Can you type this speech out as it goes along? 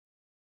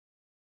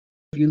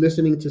If you're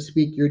listening to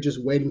speak, you're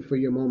just waiting for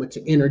your moment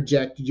to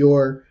interject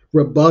your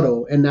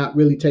rebuttal and not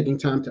really taking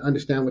time to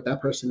understand what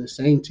that person is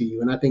saying to you.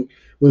 And I think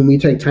when we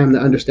take time to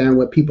understand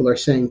what people are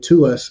saying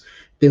to us,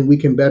 then we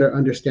can better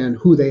understand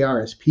who they are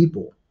as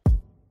people.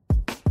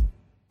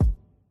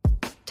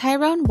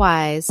 Tyrone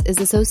Wise is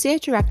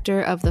Associate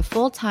Director of the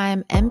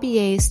full-time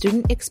MBA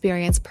Student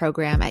Experience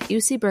Program at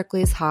UC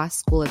Berkeley's Haas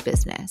School of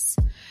Business.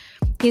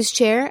 He's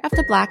chair of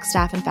the Black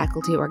Staff and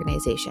Faculty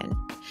Organization,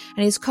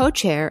 and he's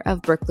co-chair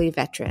of Berkeley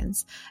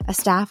Veterans, a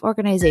staff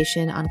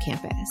organization on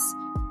campus.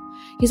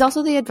 He's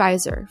also the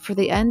advisor for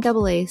the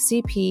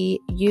NAACP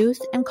Youth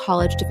and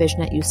College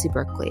Division at UC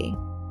Berkeley.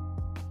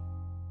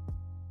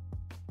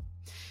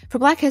 For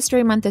Black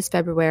History Month this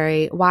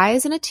February,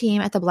 Wise and a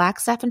team at the Black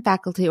Staff and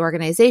Faculty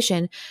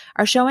Organization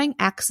are showing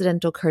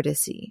Accidental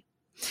Courtesy.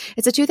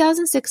 It's a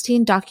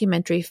 2016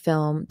 documentary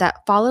film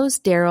that follows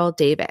Daryl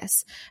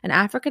Davis, an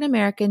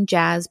African-American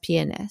jazz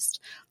pianist,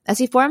 as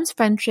he forms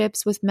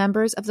friendships with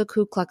members of the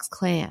Ku Klux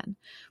Klan,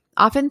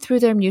 often through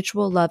their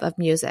mutual love of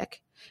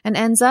music, and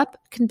ends up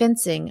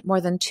convincing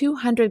more than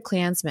 200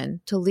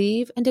 Klansmen to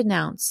leave and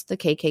denounce the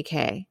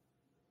KKK.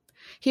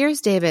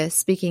 Here's Davis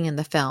speaking in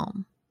the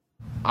film.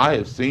 I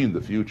have seen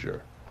the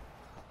future.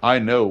 I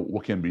know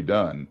what can be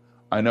done.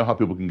 I know how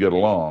people can get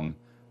along.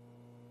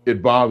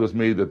 It bothers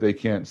me that they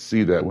can't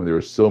see that when there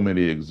are so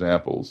many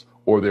examples,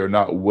 or they're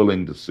not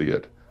willing to see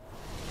it.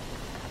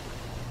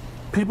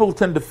 People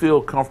tend to feel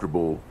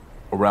comfortable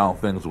around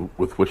things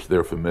with which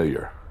they're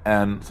familiar.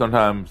 And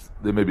sometimes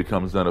they may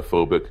become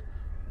xenophobic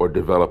or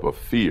develop a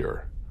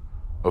fear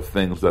of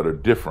things that are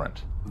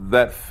different.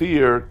 That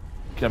fear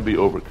can be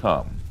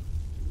overcome.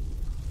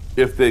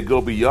 If they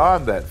go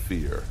beyond that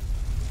fear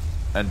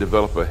and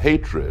develop a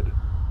hatred,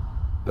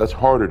 that's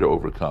harder to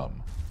overcome.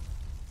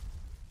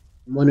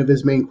 One of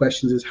his main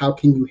questions is, how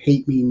can you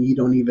hate me and you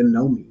don't even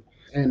know me?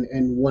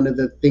 And one of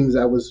the things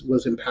that was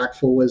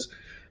impactful was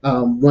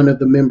one of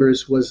the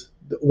members was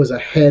a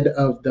head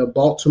of the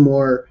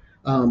Baltimore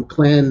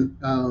Klan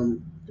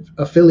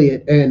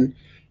affiliate,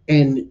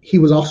 and he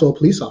was also a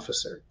police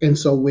officer. And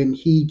so when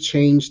he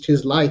changed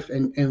his life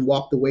and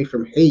walked away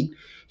from hate,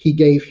 he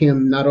gave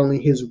him not only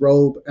his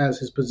robe as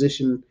his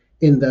position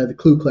in the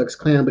Ku Klux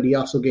Klan, but he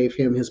also gave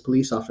him his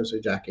police officer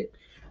jacket.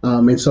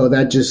 And so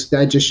that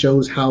just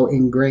shows how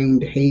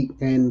ingrained hate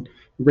and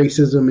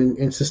racism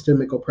and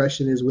systemic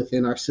oppression is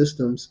within our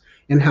systems,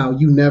 and how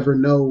you never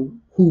know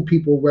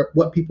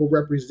what people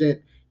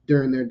represent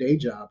during their day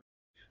job.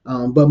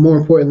 But more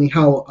importantly,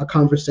 how a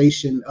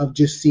conversation of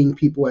just seeing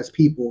people as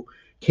people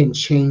can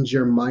change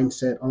your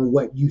mindset on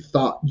what you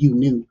thought you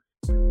knew.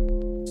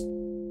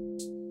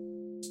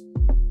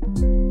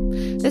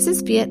 This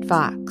is Fiat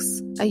Vox,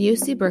 a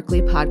UC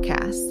Berkeley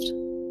podcast.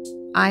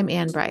 I'm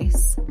Ann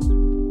Bryce.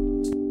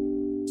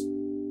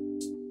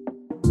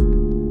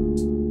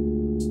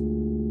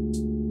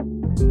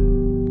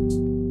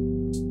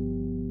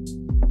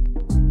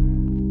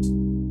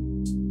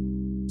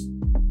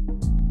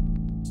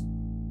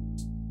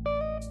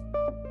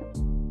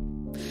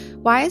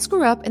 Wise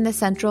grew up in the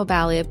Central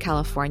Valley of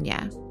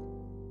California.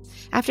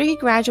 After he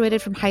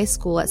graduated from high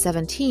school at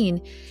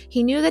 17,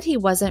 he knew that he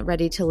wasn't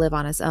ready to live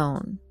on his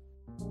own.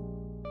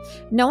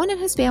 No one in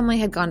his family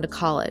had gone to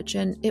college,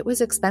 and it was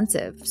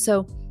expensive,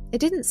 so it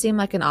didn't seem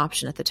like an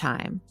option at the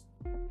time.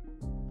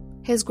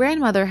 His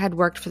grandmother had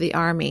worked for the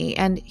Army,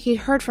 and he'd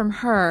heard from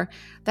her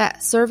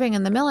that serving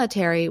in the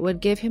military would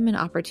give him an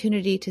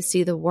opportunity to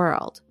see the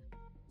world.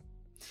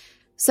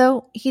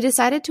 So he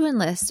decided to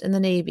enlist in the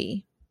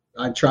Navy.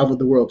 I traveled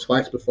the world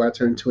twice before I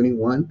turned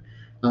 21,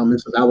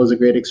 and so that was a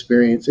great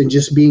experience. And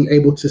just being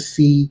able to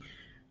see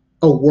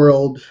a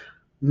world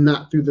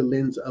not through the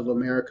lens of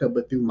America,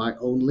 but through my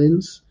own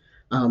lens,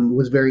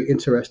 was very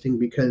interesting,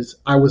 because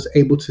I was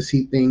able to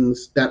see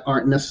things that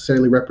aren't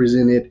necessarily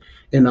represented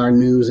in our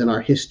news and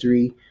our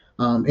history,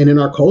 and in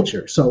our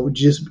culture. So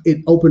just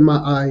it opened my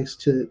eyes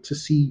to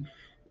see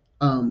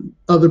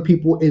other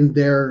people in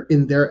their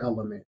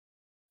element.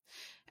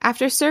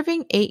 After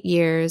serving 8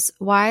 years,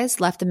 Wise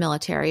left the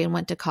military and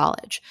went to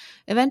college,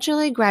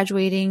 eventually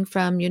graduating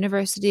from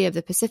University of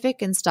the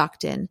Pacific in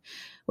Stockton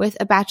with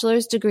a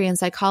bachelor's degree in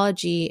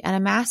psychology and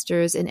a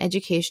master's in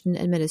education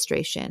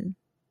administration.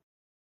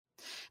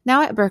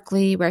 Now at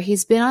Berkeley, where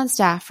he's been on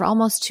staff for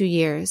almost 2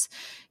 years,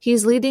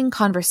 he's leading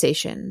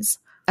conversations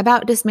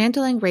about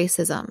dismantling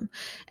racism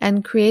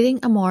and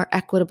creating a more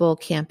equitable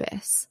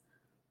campus.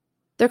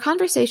 They're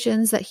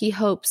conversations that he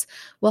hopes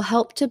will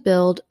help to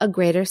build a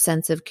greater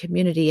sense of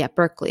community at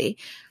Berkeley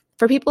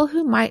for people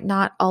who might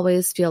not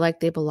always feel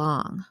like they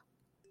belong.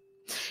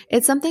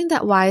 It's something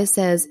that Wise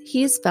says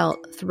he's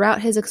felt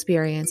throughout his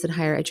experience in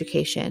higher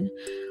education,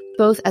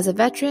 both as a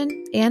veteran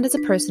and as a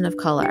person of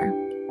color.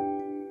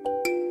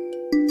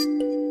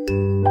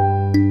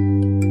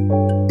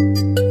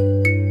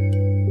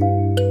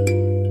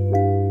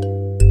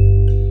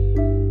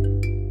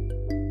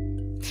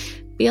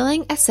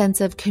 Feeling a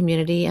sense of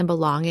community and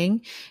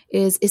belonging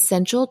is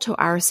essential to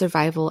our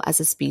survival as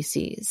a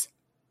species.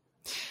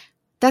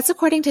 That's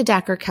according to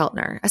Dacher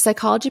Keltner, a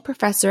psychology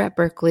professor at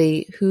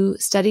Berkeley who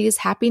studies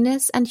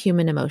happiness and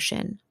human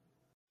emotion.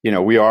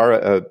 We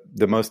are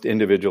the most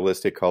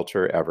individualistic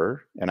culture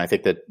ever. And I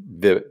think that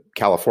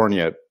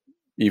California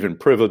even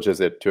privileges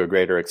it to a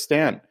greater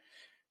extent.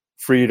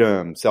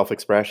 Freedom,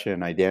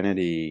 self-expression,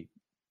 identity,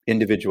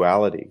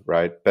 individuality,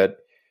 right? But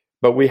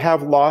we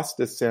have lost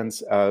a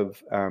sense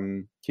of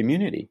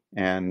community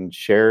and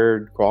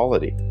shared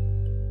quality.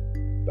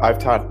 I've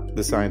taught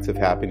the science of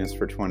happiness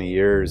for 20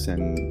 years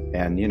and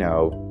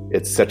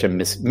it's such a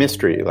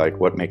mystery, like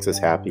what makes us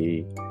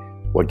happy,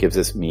 what gives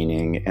us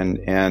meaning.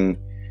 And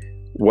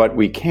what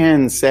we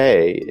can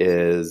say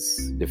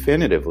is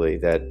definitively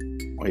that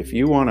if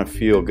you want to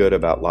feel good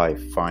about life,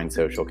 find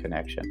social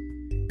connection.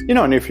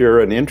 And if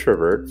you're an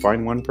introvert,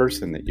 find one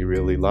person that you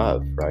really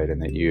love, right?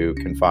 And that you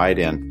confide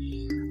in.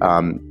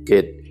 When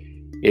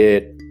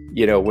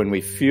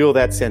we feel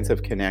that sense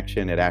of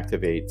connection, it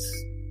activates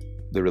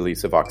the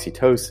release of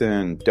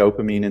oxytocin,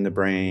 dopamine in the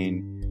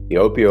brain, the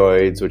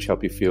opioids, which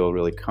help you feel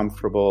really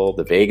comfortable,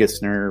 the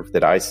vagus nerve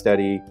that I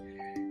study,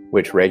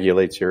 which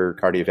regulates your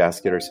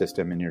cardiovascular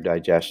system and your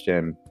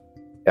digestion.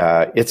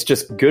 It's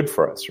just good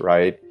for us,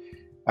 right?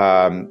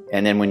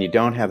 And then when you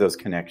don't have those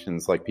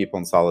connections, like people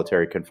in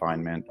solitary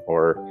confinement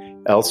or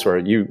elsewhere,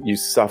 you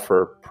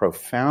suffer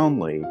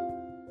profoundly.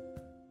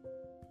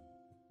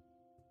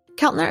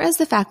 Keltner is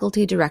the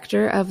faculty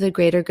director of the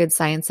Greater Good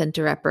Science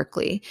Center at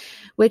Berkeley,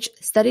 which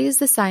studies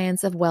the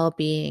science of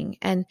well-being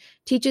and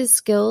teaches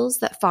skills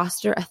that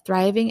foster a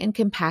thriving and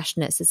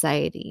compassionate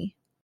society.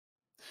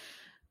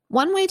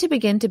 One way to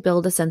begin to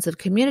build a sense of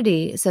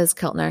community, says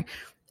Keltner,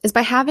 is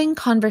by having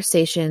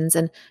conversations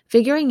and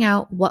figuring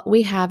out what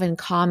we have in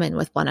common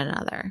with one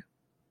another.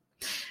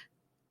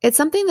 It's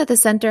something that the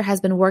center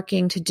has been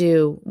working to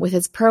do with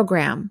its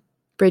program,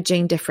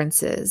 Bridging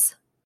Differences.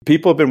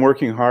 People have been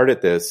working hard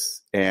at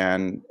this,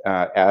 and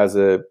as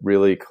a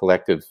really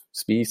collective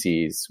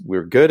species,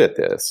 we're good at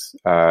this.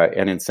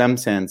 And in some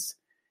sense,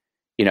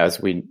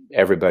 as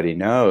everybody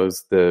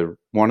knows,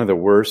 one of the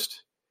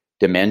worst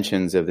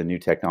dimensions of the new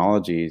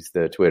technologies,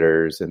 the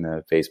Twitters and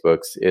the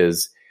Facebooks,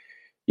 is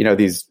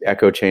these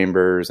echo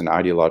chambers and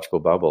ideological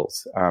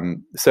bubbles.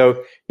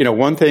 So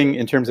one thing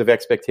in terms of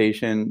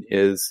expectation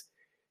is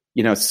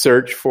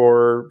search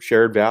for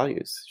shared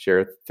values,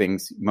 share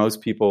things.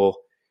 Most people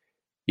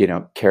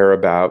care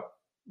about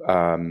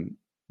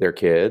their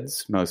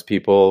kids. Most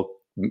people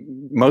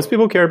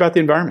care about the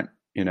environment.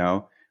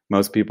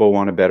 Most people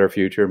want a better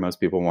future.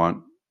 Most people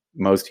want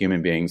most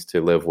human beings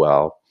to live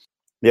well.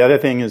 The other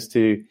thing is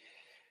to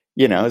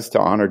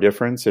honor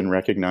difference and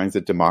recognize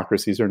that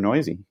democracies are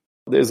noisy.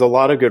 There's a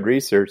lot of good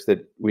research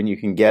that when you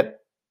can get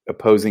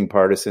opposing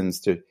partisans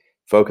to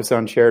focus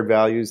on shared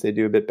values, they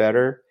do a bit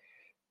better.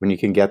 When you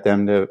can get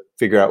them to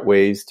figure out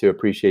ways to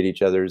appreciate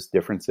each other's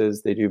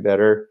differences, they do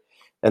better.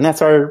 And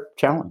that's our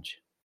challenge.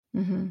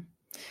 Mm-hmm.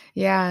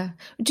 Yeah.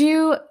 Do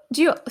you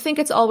think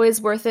it's always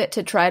worth it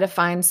to try to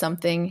find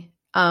something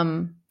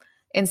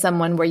in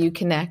someone where you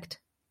connect?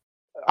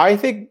 I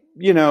think,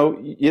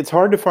 it's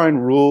hard to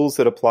find rules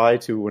that apply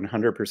to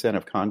 100%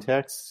 of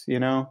contexts,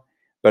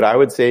 but I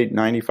would say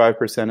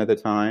 95% of the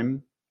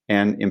time.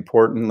 And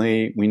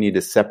importantly, we need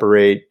to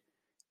separate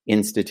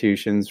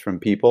institutions from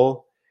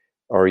people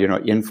or,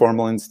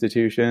 informal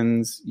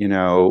institutions.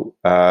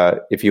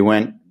 If you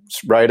went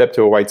right up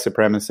to a white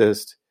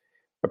supremacist,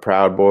 a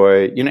Proud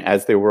Boy,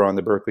 as they were on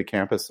the Berkeley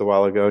campus a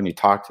while ago, and you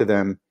talk to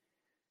them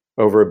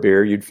over a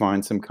beer, you'd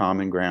find some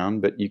common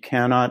ground, but you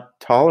cannot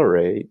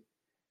tolerate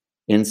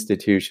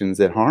institutions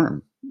that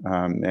harm.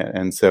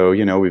 And so,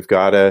 we've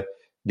got to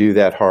do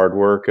that hard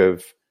work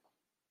of,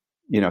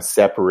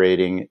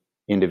 separating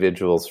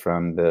individuals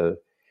from the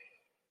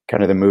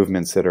kind of the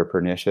movements that are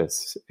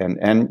pernicious. And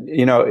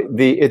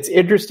it's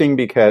interesting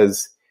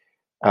because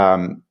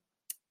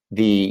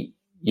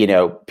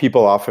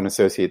people often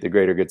associate the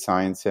Greater Good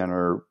Science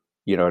Center,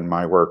 in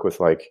my work with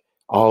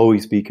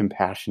always be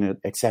compassionate,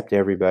 accept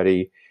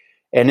everybody.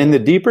 And in the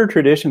deeper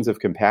traditions of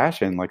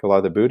compassion, like a lot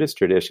of the Buddhist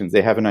traditions,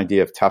 they have an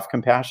idea of tough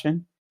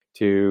compassion,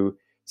 to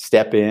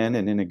step in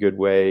and in a good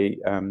way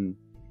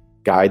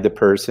guide the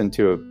person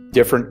to a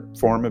different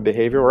form of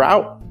behavior or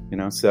out,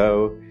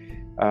 So,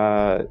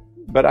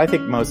 but I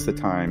think most of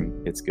the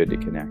time it's good to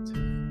connect.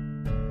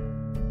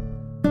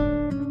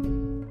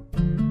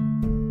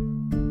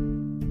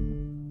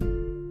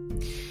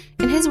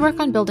 In his work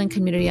on building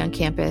community on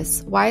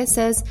campus, Wise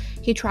says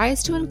he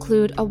tries to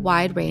include a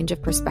wide range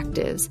of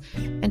perspectives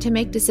and to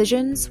make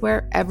decisions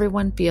where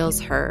everyone feels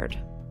heard.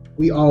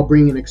 We all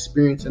bring an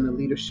experience and a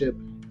leadership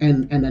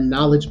and a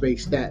knowledge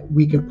base that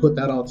we can put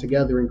that all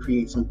together and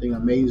create something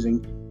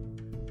amazing.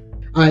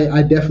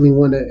 I definitely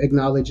want to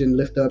acknowledge and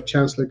lift up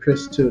Chancellor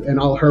Chris and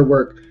all her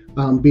work,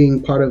 being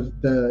part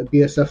of the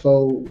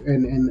BSFO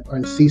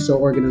and CISO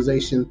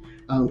organization,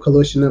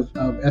 coalition of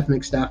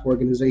ethnic staff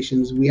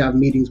organizations. We have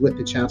meetings with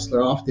the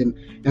chancellor often,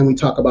 and we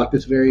talk about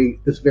this very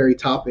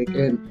topic.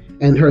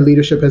 And her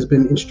leadership has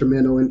been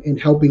instrumental in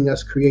helping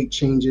us create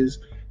changes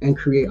and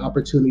create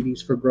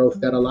opportunities for growth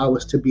that allow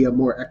us to be a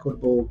more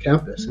equitable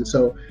campus. And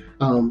so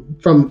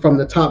from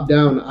the top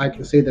down, I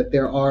can say that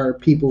there are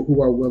people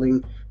who are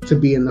willing to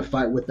be in the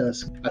fight with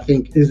us. I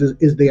think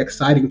is the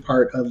exciting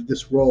part of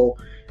this role,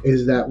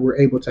 is that we're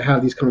able to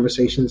have these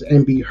conversations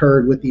and be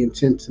heard with the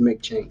intent to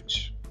make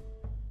change.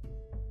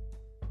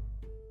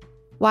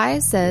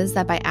 Wise says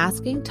that by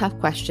asking tough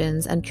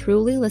questions and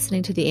truly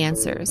listening to the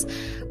answers,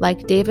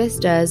 like Davis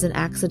does in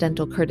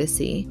Accidental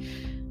Courtesy,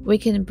 we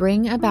can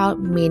bring about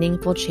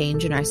meaningful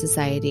change in our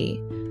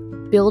society,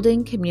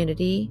 building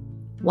community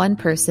one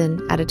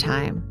person at a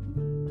time.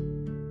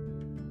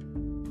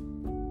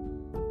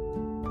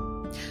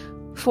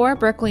 For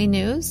Berkeley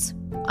News,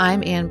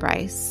 I'm Ann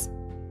Bryce.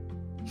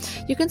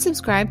 You can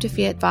subscribe to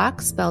Fiat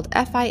Vox, spelled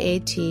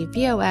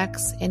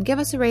FIATVOX, and give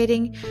us a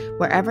rating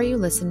wherever you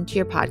listen to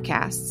your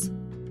podcasts.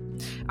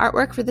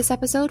 Artwork for this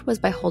episode was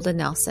by Holden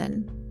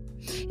Nelson.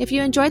 If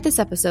you enjoyed this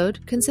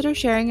episode, consider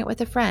sharing it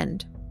with a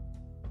friend.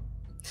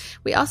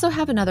 We also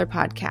have another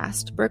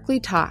podcast, Berkeley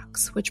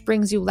Talks, which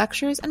brings you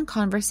lectures and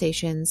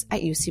conversations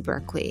at UC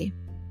Berkeley.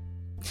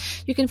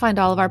 You can find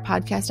all of our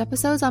podcast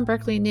episodes on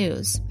Berkeley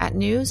News at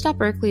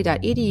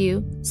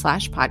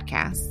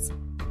news.berkeley.edu/podcasts.